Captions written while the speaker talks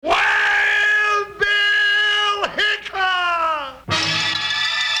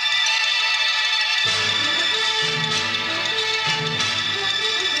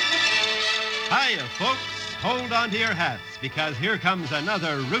onto your hats, because here comes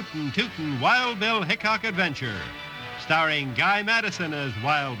another rootin' tootin' Wild Bill Hickok adventure, starring Guy Madison as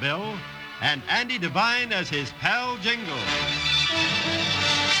Wild Bill and Andy Devine as his pal Jingle.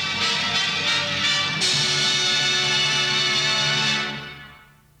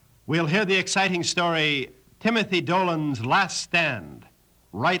 We'll hear the exciting story, Timothy Dolan's Last Stand,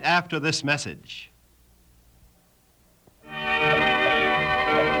 right after this message.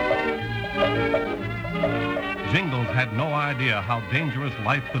 Jingles had no idea how dangerous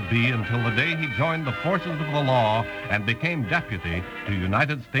life could be until the day he joined the forces of the law and became deputy to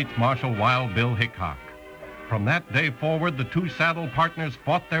United States Marshal Wild Bill Hickok. From that day forward, the two saddle partners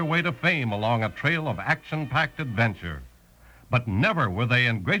fought their way to fame along a trail of action-packed adventure. But never were they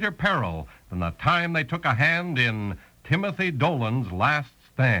in greater peril than the time they took a hand in Timothy Dolan's Last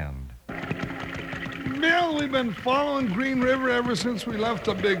Stand. Bill, we've been following Green River ever since we left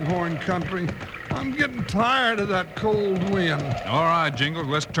the Bighorn country. I'm getting tired of that cold wind. All right, Jingles,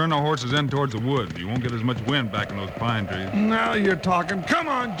 let's turn our horses in towards the woods. You won't get as much wind back in those pine trees. Now you're talking. Come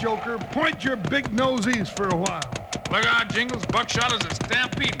on, Joker. Point your big nose east for a while. Look out, Jingles. Buckshot is a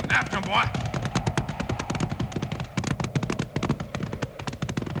stampede. After him, boy.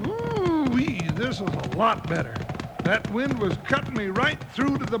 Ooh-wee, this is a lot better. That wind was cutting me right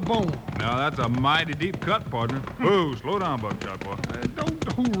through to the bone. Now, that's a mighty deep cut, partner. Whoa, slow down, Buckshot, boy. Don't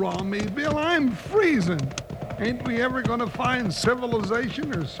hoorah me, Bill. I'm freezing. Ain't we ever going to find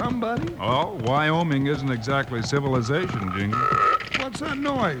civilization or somebody? Oh, Wyoming isn't exactly civilization, Jingles. What's that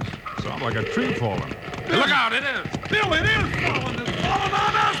noise? Sounds like a tree falling. Hey, look out, it is. Bill, it is falling. It's falling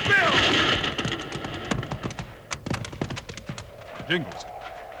on us, Bill.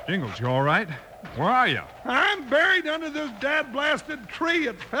 Jingles, you all right? Where are you? I'm buried under this dad-blasted tree.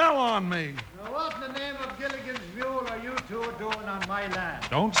 It fell on me. Now, what in the name of Gilligan's Mule are you two doing on my land?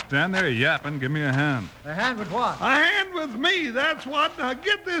 Don't stand there yapping. Give me a hand. A hand with what? A hand with me, that's what. Now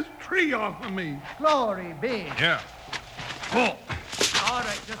get this tree off of me. Glory be. Yeah. Pull. All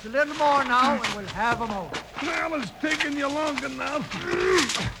right, just a little more now, and we'll have 'em over. Well, it's taking you long enough.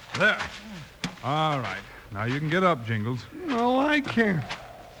 There. All right. Now you can get up, Jingles. No, I can't.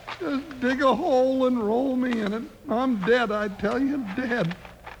 Just dig a hole and roll me in it. I'm dead, I tell you, dead.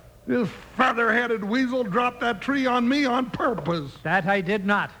 This feather-headed weasel dropped that tree on me on purpose. That I did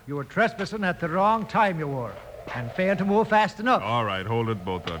not. You were trespassing at the wrong time, you were. And failed to move fast enough. All right, hold it,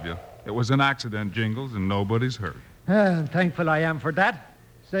 both of you. It was an accident, Jingles, and nobody's hurt. Thankful I am for that.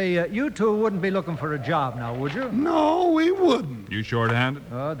 Say, you two wouldn't be looking for a job now, would you? No, we wouldn't. You short-handed?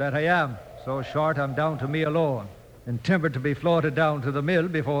 Oh, that I am. So short I'm down to me alone. And timber to be floated down to the mill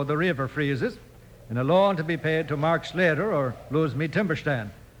before the river freezes. And a loan to be paid to Mark Slater or lose me timber stand.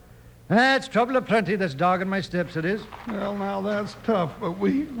 That's trouble aplenty that's dogging my steps, it is. Well, now that's tough, but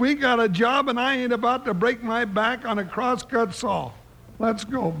we got a job and I ain't about to break my back on a crosscut saw. Let's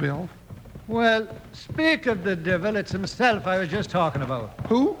go, Bill. Well, speak of the devil, it's himself I was just talking about.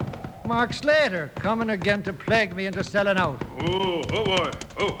 Who? Mark Slater, coming again to plague me into selling out. Oh, boy.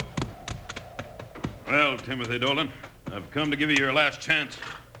 Oh. Well, Timothy Dolan, I've come to give you your last chance.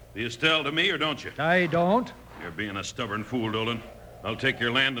 Do you still to me or don't you? I don't. You're being a stubborn fool, Dolan. I'll take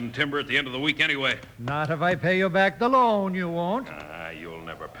your land and timber at the end of the week anyway. Not if I pay you back the loan, you won't. You'll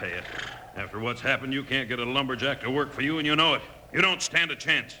never pay it. After what's happened, you can't get a lumberjack to work for you, and you know it. You don't stand a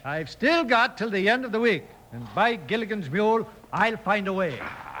chance. I've still got till the end of the week. And by Gilligan's Mule, I'll find a way.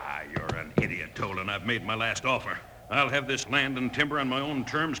 You're an idiot, Dolan. I've made my last offer. I'll have this land and timber on my own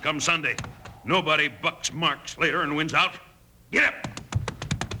terms come Sunday. Nobody bucks Mark Slater and wins out. Get up!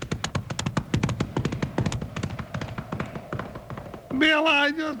 Bill,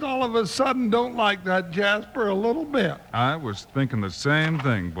 I just all of a sudden don't like that Jasper a little bit. I was thinking the same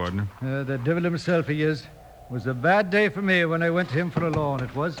thing, partner. The devil himself he is. It was a bad day for me when I went to him for a loan,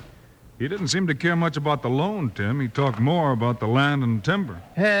 it was. He didn't seem to care much about the loan, Tim. He talked more about the land and timber.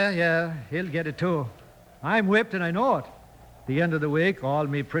 Yeah, he'll get it too. I'm whipped and I know it. At the end of the week, all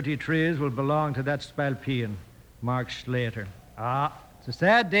me pretty trees will belong to that spalpeen, Mark Slater. It's a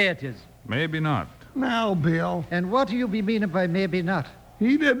sad day it is. Maybe not. Now, Bill. And what do you be meaning by maybe not?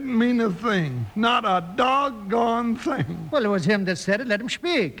 He didn't mean a thing. Not a doggone thing. Well, it was him that said it. Let him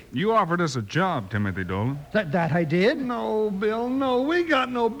speak. You offered us a job, Timothy Dolan. That I did? No, Bill, no. We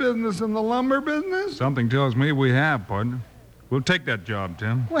got no business in the lumber business. Something tells me we have, partner. We'll take that job,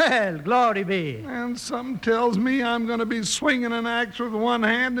 Tim. Well, glory be. And something tells me I'm going to be swinging an axe with one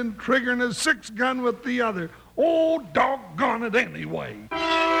hand and triggering a 6-gun with the other. Oh, doggone it anyway.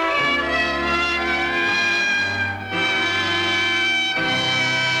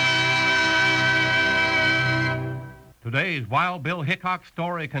 Today's Wild Bill Hickok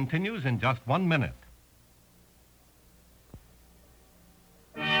story continues in just 1 minute.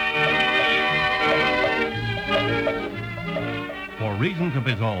 reasons of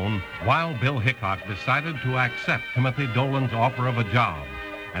his own, Wild Bill Hickok decided to accept Timothy Dolan's offer of a job.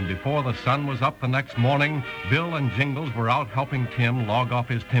 And before the sun was up the next morning, Bill and Jingles were out helping Tim log off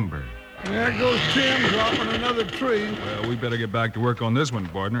his timber. There goes Tim dropping another tree. Well, we better get back to work on this one,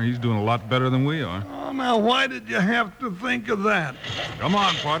 partner. He's doing a lot better than we are. Oh, now, why did you have to think of that? Come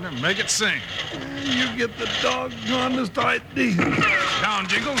on, partner. Make it sing. You get the doggonest idea. Down,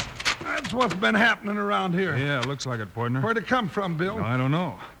 Jingles. That's what's been happening around here. Yeah, looks like it, partner. Where'd it come from, Bill? I don't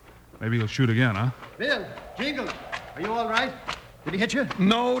know. Maybe he'll shoot again, huh? Bill, Jingles, are you all right? Did he hit you?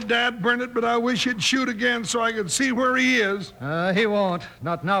 No, Dad burned it, but I wish he'd shoot again so I could see where he is. He won't.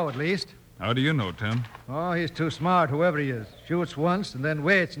 Not now, at least. How do you know, Tim? Oh, he's too smart, whoever he is. Shoots once and then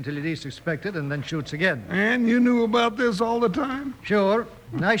waits until you least expect it and then shoots again. And you knew about this all the time? Sure.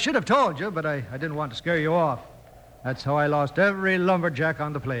 I should have told you, but I didn't want to scare you off. That's how I lost every lumberjack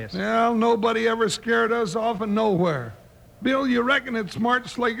on the place. Well, nobody ever scared us off and nowhere. Bill, you reckon it's Smart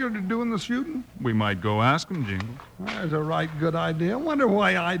Slater to doing the shooting? We might go ask him, Jingles. That's a right good idea. I wonder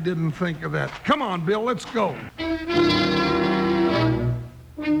why I didn't think of that. Come on, Bill, let's go.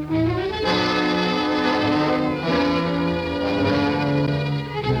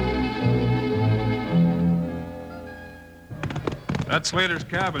 That's Slater's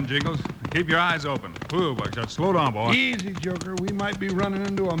cabin, Jingles. Keep your eyes open. Whew, slow down, boy. Easy, Joker. We might be running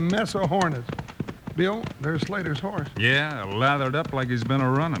into a mess of hornets. Bill, there's Slater's horse. Yeah, lathered up like he's been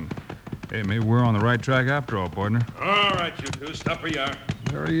a-running. Hey, maybe we're on the right track after all, partner. All right, you two. Stop where you are.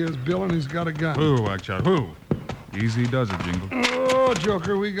 There he is, Bill, and he's got a gun. Whew, Who? Easy does it, Jingles. Oh,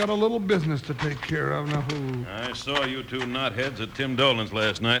 Joker, we got a little business to take care of. Now, who? I saw you two knotheads at Tim Dolan's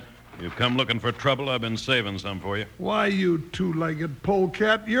last night. You've come looking for trouble. I've been saving some for you. Why, you two-legged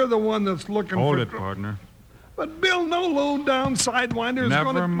polecat, you're the one that's looking Hold for... it, partner. But, Bill, no low-down sidewinder's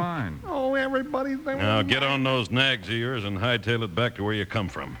gonna... Never mind. Oh, everybody... Now, get on those nags of yours and hightail it back to where you come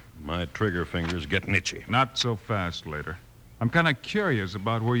from. My trigger finger's getting itchy. Not so fast, Slater. I'm kind of curious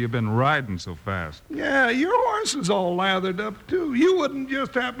about where you've been riding so fast. Yeah, your horse is all lathered up, too. You wouldn't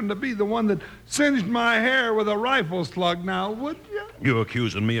just happen to be the one that singed my hair with a rifle slug now, would you? You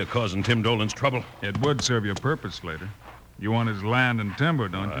accusing me of causing Tim Dolan's trouble? It would serve your purpose, Slater. You want his land and timber,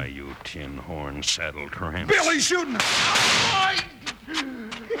 don't Why, you? you tin horn saddle tramp. Billy's shooting!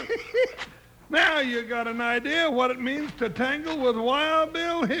 Now you got an idea what it means to tangle with Wild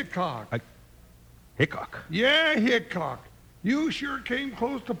Bill Hickok. Hickok? Yeah, Hickok. You sure came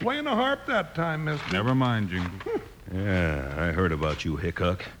close to playing a harp that time, mister. Never mind, Jingles. Yeah, I heard about you,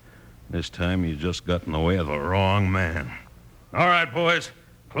 Hickok. This time you just got in the way of the wrong man. All right, boys.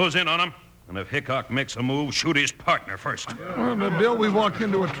 Close in on him. And if Hickok makes a move, shoot his partner first. Well, but Bill, we walked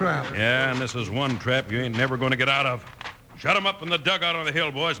into a trap. Yeah, and this is one trap you ain't never going to get out of. Shut him up in the dugout on the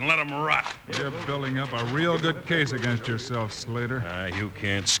hill, boys, and let him rot. You're building up a real good case against yourself, Slater. You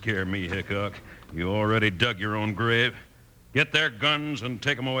can't scare me, Hickok. You already dug your own grave. Get their guns and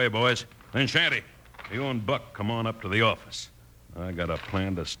take them away, boys. Then, Shanty, you and Buck come on up to the office. I got a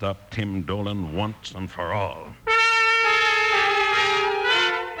plan to stop Tim Dolan once and for all.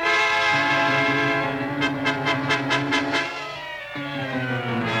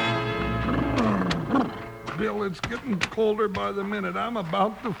 Bill, it's getting colder by the minute. I'm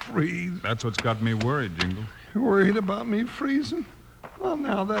about to freeze. That's what's got me worried, Jingles. You worried about me freezing? Well,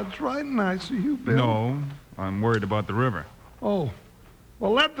 now that's right, nice of you, Bill. No, I'm worried about the river. Oh,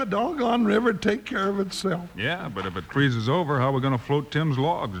 well, let the doggone river take care of itself. Yeah, but if it freezes over, how are we going to float Tim's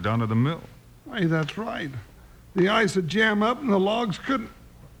logs down to the mill? Hey, that's right. The ice would jam up and the logs couldn't...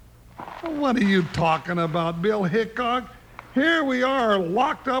 What are you talking about, Bill Hickok? Here we are,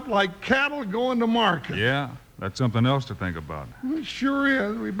 locked up like cattle going to market. Yeah, that's something else to think about. It sure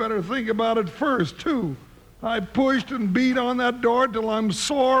is. We better think about it first, too. I pushed and beat on that door till I'm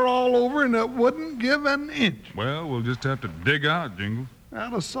sore all over and it wouldn't give an inch. Well, we'll just have to dig out, Jingles.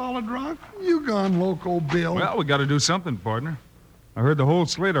 Out of solid rock? You gone loco, Bill. Well, we got to do something, partner. I heard the whole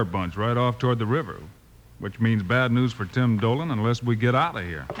Slater bunch right off toward the river, which means bad news for Tim Dolan unless we get out of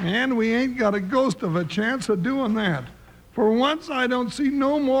here. And we ain't got a ghost of a chance of doing that. For once, I don't see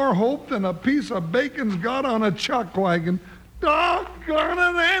no more hope than a piece of bacon's got on a chuck wagon. Doggone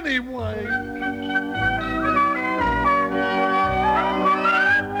it anyway.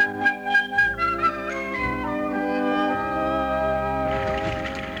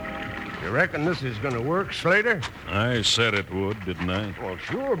 You reckon this is going to work, Slater? I said it would, didn't I? Well,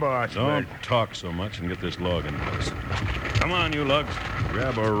 sure, boss. Don't talk so much and get this log in place. Come on, you lugs.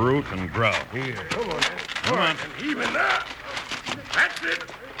 Grab a root and growl. Here. Come on, then. Come on. And even that. That's it.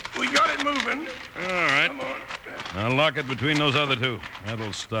 We got it moving. All right. Come on. Now lock it between those other two.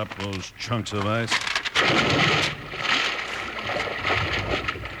 That'll stop those chunks of ice.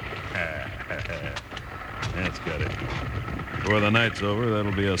 Before the night's over,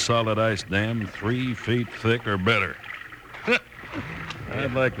 that'll be a solid ice dam 3 feet thick or better.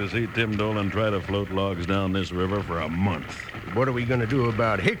 I'd like to see Tim Dolan try to float logs down this river for a month. What are we going to do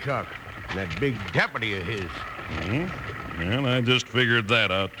about Hickok and that big deputy of his? Well, I just figured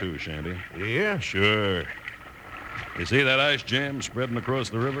that out, too, Shanty. Yeah? Sure. You see that ice jam spreading across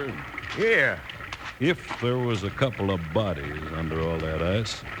the river? Yeah. If there was a couple of bodies under all that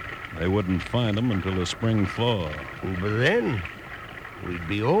ice, they wouldn't find them until the spring thaw. But then, we'd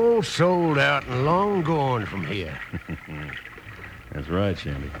be all sold out and long gone from here. That's right,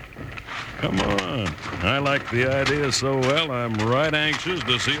 Shanty. Come on. I like the idea so well, I'm right anxious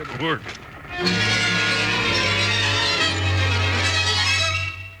to see it work.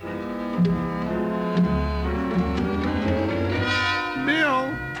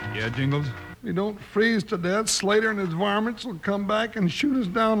 Bill, Yeah, Jingles? if we don't freeze to death, Slater and his varmints will come back and shoot us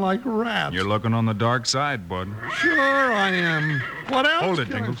down like rats. You're looking on the dark side, bud. Sure I am. What else? Hold it,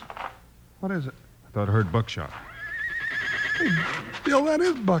 can I- Jingles. What is it? I thought I heard buckshot. Bill, that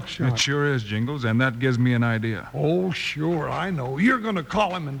is buckshot. It sure is, Jingles, and that gives me an idea. Oh, sure, I know. You're going to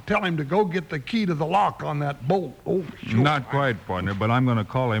call him and tell him to go get the key to the lock on that bolt. Oh, sure. Not quite, partner, but I'm going to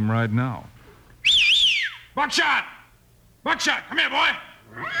call him right now. Buckshot! Buckshot, come here, boy.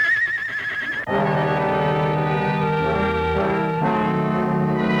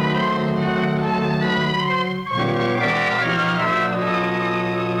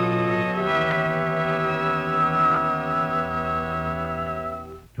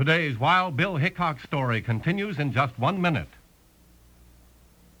 Today's Wild Bill Hickok story continues in just 1 minute.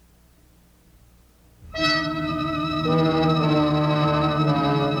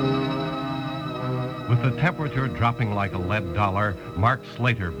 With the temperature dropping like a lead dollar, Mark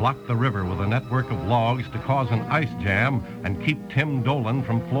Slater blocked the river with a network of logs to cause an ice jam and keep Tim Dolan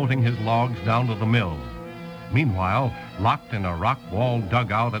from floating his logs down to the mill. Meanwhile, locked in a rock-walled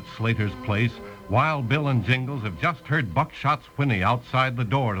dugout at Slater's place, Wild Bill and Jingles have just heard Buckshot's whinny outside the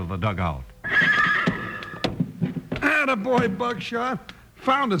door to the dugout. Attaboy, Buckshot.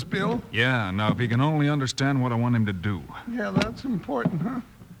 Found us, Bill. Yeah, now if he can only understand what I want him to do. Yeah, that's important, huh?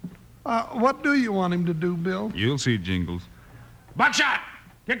 What do you want him to do, Bill? You'll see, Jingles. Buckshot!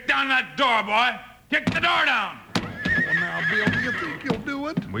 Kick down that door, boy. Kick the door down. Well, now, Bill, do you think you'll do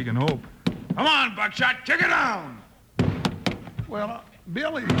it? We can hope. Come on, Buckshot, kick it down. Well,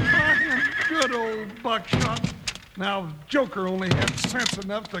 Billy, trying. Good old Buckshot. Now, if Joker only had sense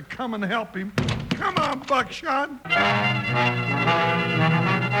enough to come and help him. Come on, Buckshot.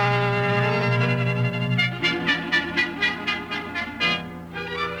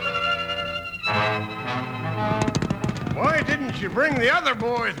 Why didn't you bring the other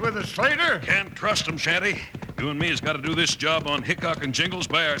boys with us, Slater? Can't trust them, Shanty. You and me's got to do this job on Hickok and Jingles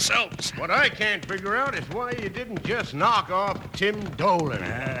by ourselves. What I can't figure out is why you didn't just knock off Tim Dolan.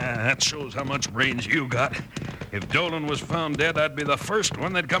 That shows how much brains you got. If Dolan was found dead, I'd be the first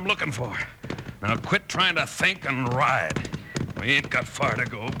one they'd come looking for. Now quit trying to think and ride. We ain't got far to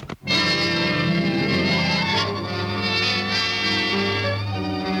go.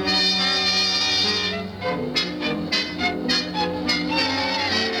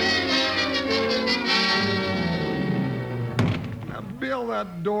 Now, Bill,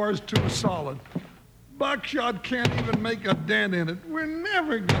 that door's too solid. Buckshot can't even make a dent in it. We're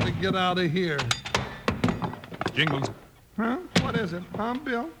never going to get out of here. Jingles, Huh? What is it? Huh,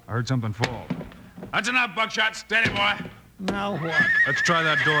 Bill? I heard something fall. That's enough, Buckshot. Steady, boy. Now what? Let's try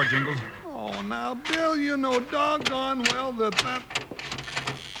that door, Jingles. Oh, now, Bill, you know doggone well that...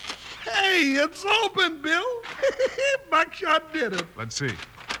 Hey, it's open, Bill. Buckshot did it. Let's see.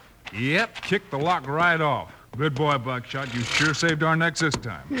 Yep, kicked the lock right off. Good boy, Buckshot. You sure saved our necks this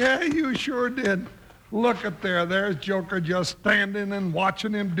time. Yeah, you sure did. Look at there. There's Joker just standing and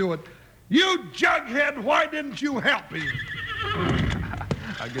watching him do it. You jughead, why didn't you help him?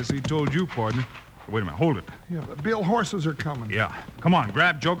 I guess he told you, partner. Wait a minute, hold it. Yeah, but Bill, horses are coming. Yeah. Come on,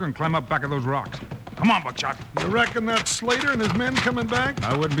 grab Joker and climb up back of those rocks. Come on, Buckshot. You reckon that's Slater and his men coming back?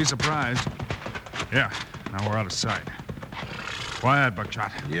 I wouldn't be surprised. Yeah, now we're out of sight. Quiet,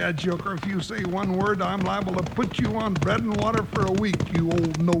 Buckshot. Yeah, Joker, if you say one word, I'm liable to put you on bread and water for a week, you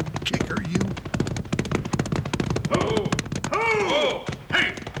old no-kicker, you. Oh!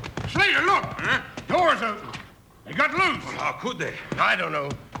 Hey, Slater, look! Huh? Doors open. They got loose. How could they? I don't know,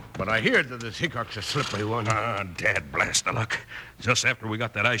 but I hear that this Hickok's a slippery one. Dad blast the luck. Just after we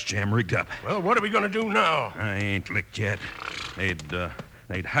got that ice jam rigged up. Well, what are we going to do now? I ain't licked yet. They'd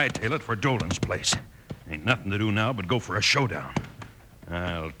hightail it for Dolan's place. Ain't nothing to do now but go for a showdown.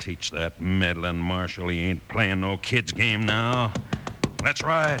 I'll teach that meddling marshal he ain't playing no kid's game now. Let's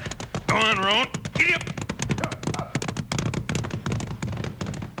ride. Go on, Roan. Giddy up.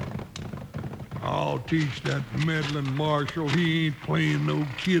 I'll teach that meddling marshal he ain't playing no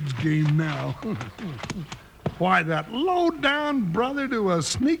kid's game now. Why, that low-down brother to a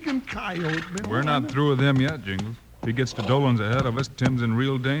sneaking coyote. Bill. We're not through with him yet, Jingles. If he gets to Dolan's ahead of us, Tim's in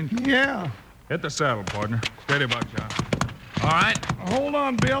real danger. Yeah. Hit the saddle, partner. Steady, Buckshot. All right. Hold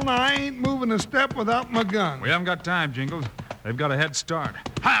on, Bill. Now, I ain't moving a step without my gun. We haven't got time, Jingles. They've got a head start.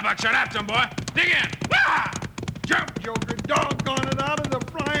 Hi, Buckshot. After him, boy. Dig in. Ah! Jump, Joker. Doggone it, out of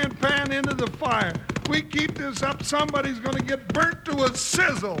the frying pan into the fire. We keep this up, somebody's going to get burnt to a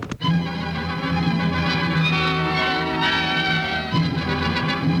sizzle.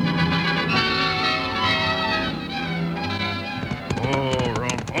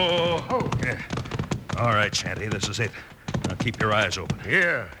 Yeah. All right, Shanty, this is it. Now keep your eyes open.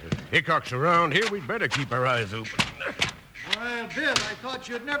 Yeah. If Hickok's around here, we'd better keep our eyes open. Well, Bill, I thought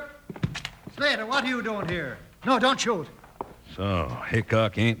you'd never... Slater, what are you doing here? No, don't shoot. So,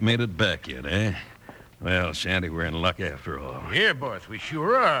 Hickok ain't made it back yet, eh? Well, Shanty, we're in luck after all. Yeah, boss, we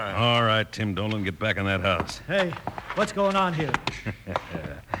sure are. All right, Tim Dolan, get back in that house. Hey, what's going on here?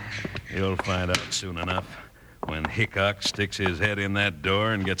 You'll find out soon enough. When Hickok sticks his head in that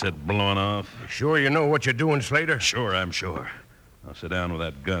door and gets it blown off. Sure you know what you're doing, Slater? Sure, I'm sure. I'll sit down with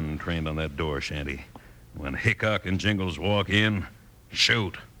that gun trained on that door, Shanty. When Hickok and Jingles walk in,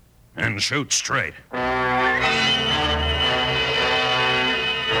 shoot. And shoot straight.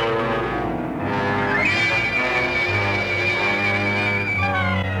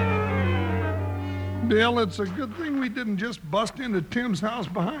 Bill, it's a good thing we didn't just bust into Tim's house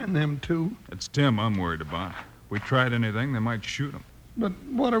behind them two. It's Tim I'm worried about. If we tried anything, they might shoot him. But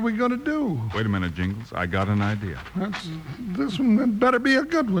what are we going to do? Wait a minute, Jingles. I got an idea. This one better be a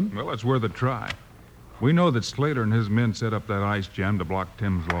good one. Well, it's worth a try. We know that Slater and his men set up that ice jam to block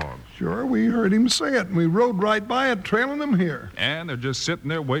Tim's logs. Sure, we heard him say it, and we rode right by it, trailing him here. And they're just sitting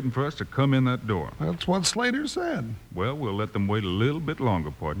there waiting for us to come in that door. That's what Slater said. Well, we'll let them wait a little bit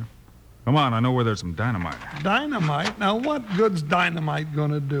longer, partner. Come on, I know where there's some dynamite. Dynamite? Now, what good's dynamite going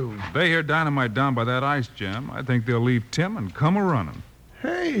to do? If they hear dynamite down by that ice jam, I think they'll leave Tim and come a-running.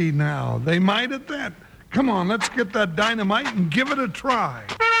 Hey, now, they might at that. Come on, let's get that dynamite and give it a try.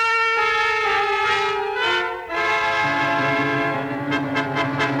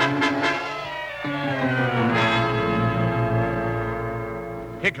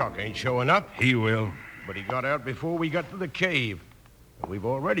 Hickok ain't showing up, He will. but he got out before we got to the cave. We've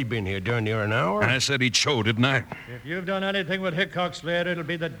already been here darn near an hour. I said he'd show, didn't I? If you've done anything with Hickok, Slater, it'll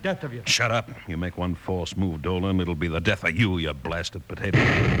be the death of you. Shut up. You make one false move, Dolan, it'll be the death of you, you blasted potato.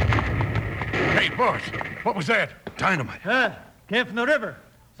 Hey, boss, what was that? Dynamite. Came from the river.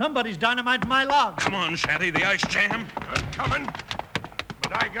 Somebody's dynamiting my log. Come on, Shanty, the ice jam. I'm coming,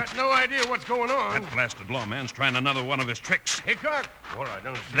 but I got no idea what's going on. That blasted lawman's trying another one of his tricks. Hickok? Well, I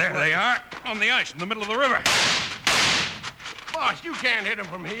don't see There what- they are, on the ice in the middle of the river. Boss, you can't hit him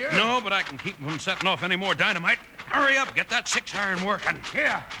from here. No, but I can keep them from setting off any more dynamite. Hurry up, get that 6-iron working.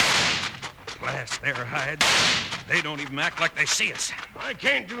 Yeah, Blast their hides. They don't even act like they see us. I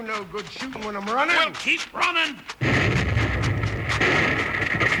can't do no good shooting when I'm running. Well, keep running.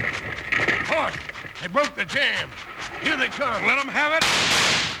 Boss, they broke the jam. Here they come. Let them have it.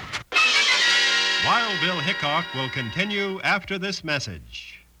 Wild Bill Hickok will continue after this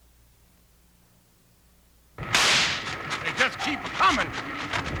message. They just keep coming.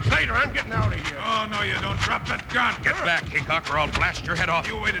 Slater, I'm getting out of here. Oh, no, you don't. Drop that gun. Get back, Hickok, or I'll blast your head off.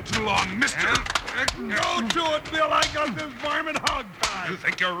 You waited too long, mister. Go to it, Bill. I got this varmint hog-tied. You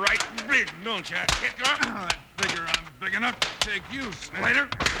think you're right big, don't you, Hickok? I figure I'm big enough to take you, Slater.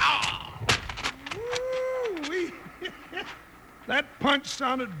 Woo-wee. That punch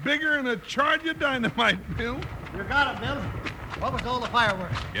sounded bigger than a charge of dynamite, Bill. You got it, Bill. What was all the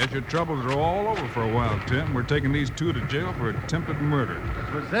fireworks? Guess your troubles are all over for a while, Tim. We're taking these two to jail for attempted murder.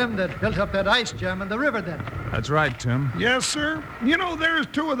 It was them that built up that ice jam in the river then. That's right, Tim. Yes, sir. You know, there's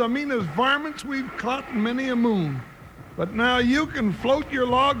two of the meanest varmints we've caught in many a moon. But now you can float your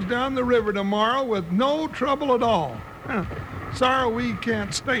logs down the river tomorrow with no trouble at all. Sorry we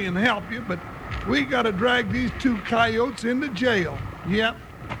can't stay and help you, but we got to drag these two coyotes into jail. Yep,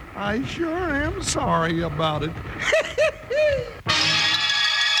 I sure am sorry about it.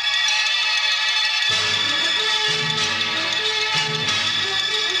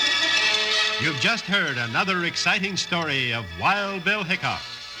 You've just heard another exciting story of Wild Bill Hickok,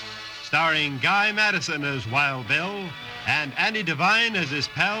 starring Guy Madison as Wild Bill and Andy Devine as his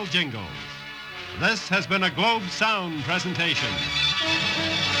pal Jingles. This has been a Globe Sound presentation.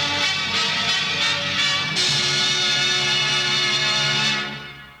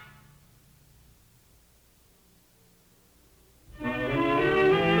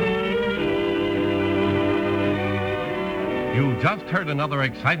 just heard another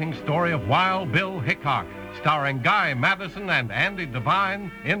exciting story of Wild Bill Hickok, starring Guy Madison and Andy Devine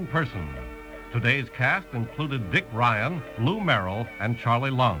in person. Today's cast included Dick Ryan, Lou Merrill, and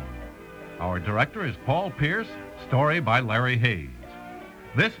Charlie Lung. Our director is Paul Pierce, story by Larry Hayes.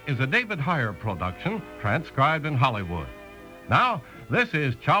 This is a David Heyer production, transcribed in Hollywood. Now, this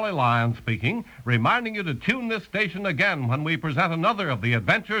is Charlie Lyon speaking, reminding you to tune this station again when we present another of the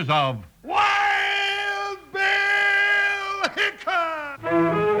adventures of